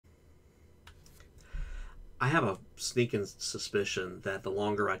I have a sneaking suspicion that the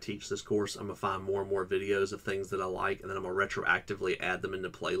longer I teach this course, I'm going to find more and more videos of things that I like, and then I'm going to retroactively add them into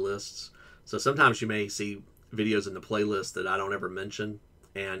playlists. So sometimes you may see videos in the playlist that I don't ever mention,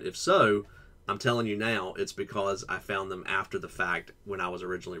 and if so, I'm telling you now, it's because I found them after the fact when I was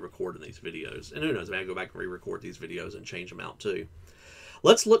originally recording these videos. And who knows, maybe I go back and re-record these videos and change them out too.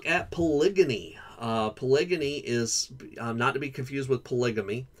 Let's look at polygyny. Polygyny is not to be confused with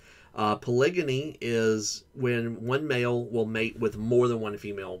polygamy. Polygyny is when one male will mate with more than one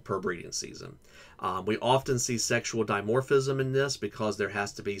female per breeding season. We often see sexual dimorphism in this because there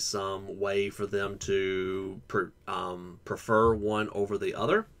has to be some way for them to prefer one over the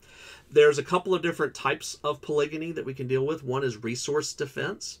other. There's a couple of different types of polygyny that we can deal with. One is resource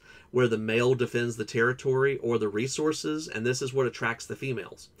defense, where the male defends the territory or the resources, and this is what attracts the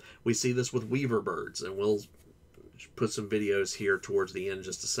females. We see this with weaver birds, and we'll put some videos here towards the end in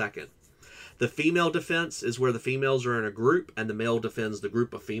just a second. The female defense is where the females are in a group and the male defends the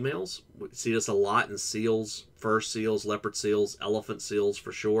group of females. We see this a lot in seals, fur seals, leopard seals, elephant seals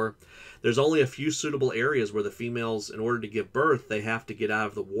for sure. There's only a few suitable areas where the females, in order to give birth, they have to get out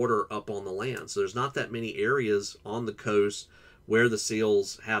of the water up on the land. So there's not that many areas on the coast where the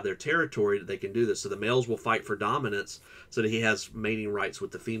seals have their territory that they can do this. So the males will fight for dominance so that he has mating rights with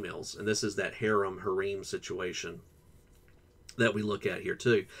the females. And this is that harem situation that we look at here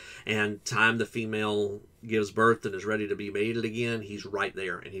too. And time the female gives birth and is ready to be mated again, he's right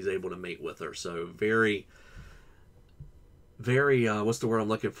there and he's able to mate with her. So very, very what's the word I'm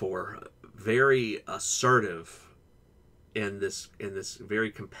looking for? Very assertive in this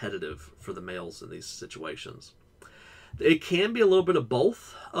very competitive for the males in these situations. It can be a little bit of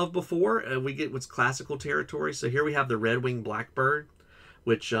both of before, and we get what's classical territory. So here we have the red-winged blackbird,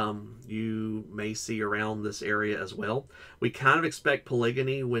 which you may see around this area as well. We kind of expect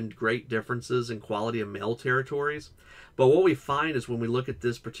polygyny when great differences in quality of male territories. But what we find is when we look at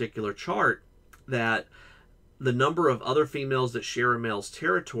this particular chart, that the number of other females that share a male's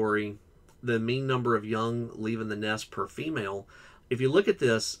territory, the mean number of young leaving the nest per female, if you look at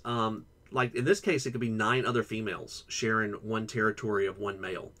this, like in this case, it could be 9 other females sharing one territory of one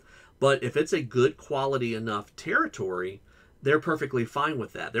male. But if it's a good quality enough territory, they're perfectly fine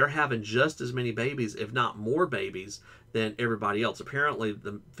with that. They're having just as many babies, if not more babies, than everybody else. Apparently,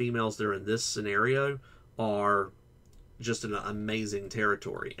 the females that are in this scenario are just an amazing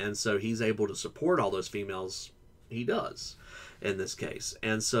territory. And so he's able to support all those females. He does in this case.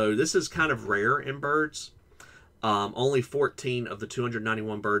 And so this is kind of rare in birds. Only 14 of the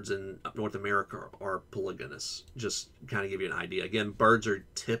 291 birds in North America are polygynous. Just kind of give you an idea. Again, birds are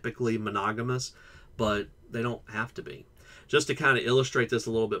typically monogamous, but they don't have to be. Just to kind of illustrate this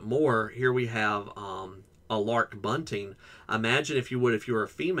a little bit more, here we have a lark bunting. Imagine if you were a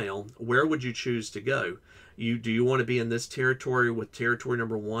female, where would you choose to go? Do you want to be in this territory with territory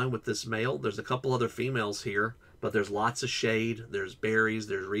number 1 with this male? There's a couple other females here, but there's lots of shade, there's berries,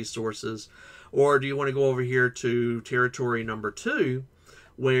 there's resources. Or do you want to go over here to territory number 2,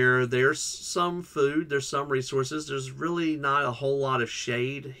 where there's some food, there's some resources, there's really not a whole lot of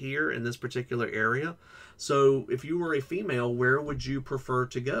shade here in this particular area. So if you were a female, where would you prefer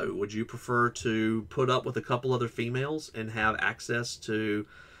to go? Would you prefer to put up with a couple other females and have access to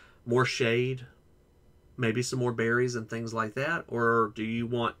more shade, maybe some more berries and things like that? Or do you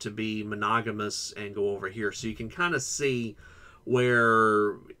want to be monogamous and go over here? So you can kind of see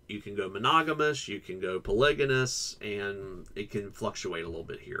where you can go monogamous, you can go polygynous, and it can fluctuate a little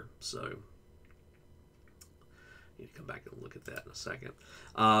bit here. So you need to come back and look at that in a second.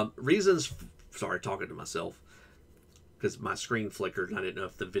 Reasons, sorry, talking to myself because my screen flickered and I didn't know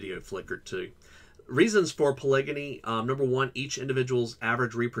if the video flickered too. Reasons for polygyny. Number 1, each individual's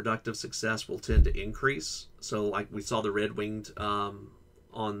average reproductive success will tend to increase. So like we saw the red-winged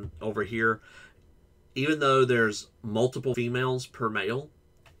on over here, even though there's multiple females per male,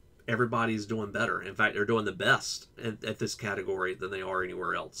 everybody's doing better. In fact, they're doing the best at this category than they are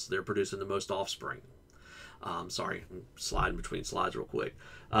anywhere else. They're producing the most offspring. Sorry, I'm sliding between slides real quick.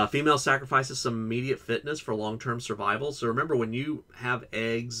 Female sacrifices some immediate fitness for long-term survival. So remember, when you have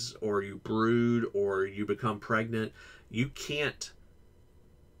eggs or you brood or you become pregnant, you can't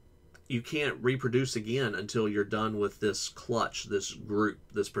reproduce again until you're done with this clutch, this group,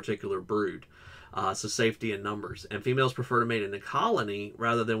 this particular brood. So safety in numbers. And females prefer to mate in a colony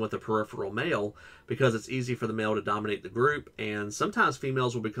rather than with a peripheral male because it's easy for the male to dominate the group. And sometimes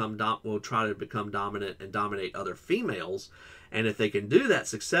females will try to become dominant and dominate other females. And if they can do that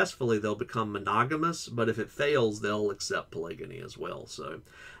successfully, they'll become monogamous. But if it fails, they'll accept polygyny as well. So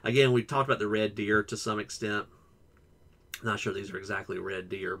again, we talked about the red deer to some extent. Not sure these are exactly red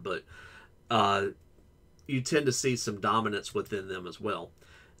deer, but you tend to see some dominance within them as well.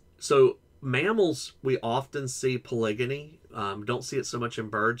 So mammals, we often see polygyny. Don't see it so much in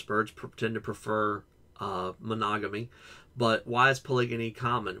birds. Birds tend to prefer monogamy. But why is polygyny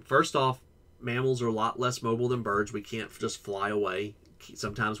common? First off, mammals are a lot less mobile than birds. We can't just fly away.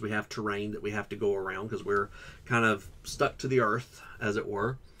 Sometimes we have terrain that we have to go around because we're kind of stuck to the earth, as it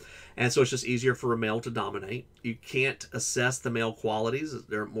were. And so it's just easier for a male to dominate. You can't assess the male qualities.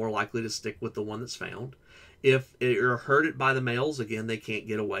 They're more likely to stick with the one that's found. If you're herded by the males, again, they can't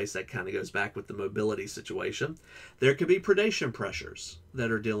get away, so that kind of goes back with the mobility situation. There could be predation pressures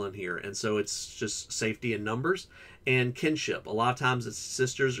that are dealing here, and so it's just safety in numbers and kinship. A lot of times it's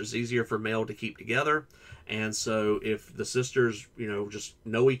sisters, it's easier for male to keep together, and so if the sisters, just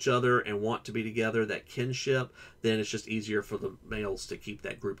know each other and want to be together, that kinship, then it's just easier for the males to keep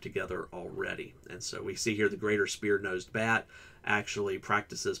that group together already. And so we see here the greater spear-nosed bat actually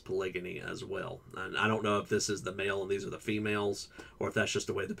practices polygyny as well. And I don't know if this is the male and these are the females, or if that's just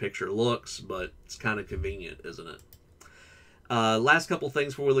the way the picture looks, but it's kind of convenient, isn't it? Last couple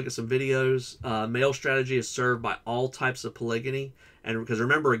things before we look at some videos. Male strategy is served by all types of polygyny. And because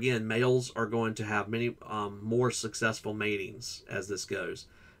remember, again, males are going to have many more successful matings as this goes.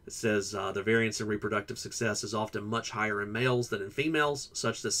 It says the variance in reproductive success is often much higher in males than in females,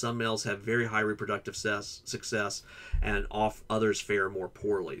 such that some males have very high reproductive success and others fare more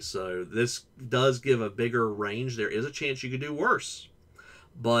poorly. So this does give a bigger range. There is a chance you could do worse,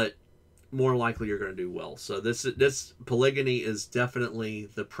 but more likely you're going to do well. So this polygyny is definitely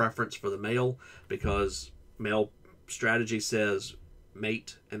the preference for the male, because male strategy says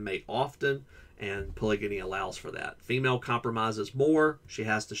mate and mate often, and polygyny allows for that. Female compromises more. She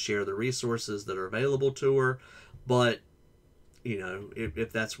has to share the resources that are available to her, but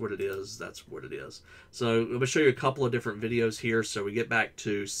if that's what it is, that's what it is. So I'm going to show you a couple of different videos here. So we get back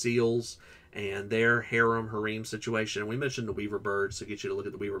to seals and their harem situation. We mentioned the weaver bird, so get you to look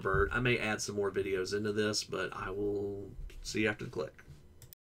at the weaver bird. I may add some more videos into this, but I will see you after the click.